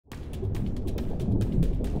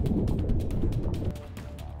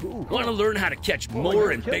Want to learn how to catch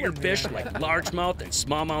more and bigger fish like largemouth and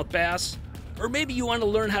smallmouth bass? Or maybe you want to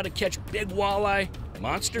learn how to catch big walleye,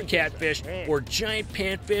 monster catfish, or giant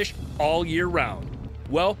panfish all year round?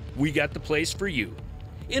 Well, we got the place for you.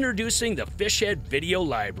 Introducing the FISHhead Video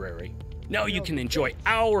Library. Now you can enjoy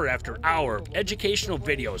hour after hour of educational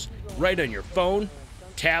videos right on your phone,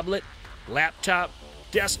 tablet, laptop,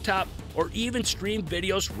 desktop, or even stream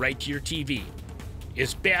videos right to your TV.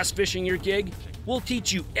 Is bass fishing your gig? We'll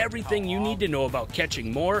teach you everything you need to know about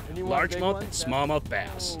catching more largemouth and smallmouth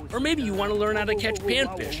bass. Or maybe you want to learn how to catch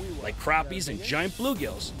panfish like crappies and giant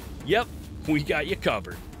bluegills. Yep, we got you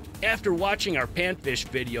covered. After watching our panfish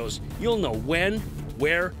videos, you'll know when,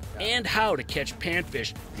 where, and how to catch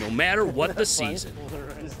panfish no matter what the season.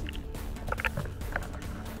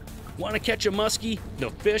 Want to catch a muskie, the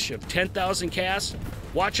fish of 10,000 casts?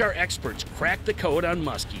 Watch our experts crack the code on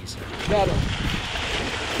muskies. Got it.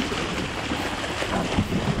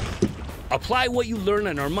 Apply what you learn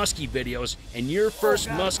on our muskie videos, and your first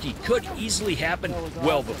muskie could easily happen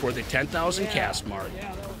well before the 10,000 cast mark.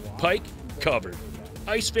 Pike, covered.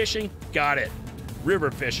 Ice fishing, got it.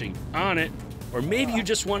 River fishing, on it. Or maybe you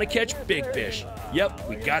just want to catch big fish. Yep,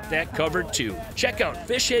 we got that covered too. Check out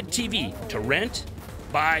FISHhead TV to rent,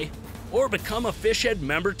 buy, or become a FISHhead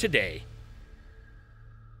member today.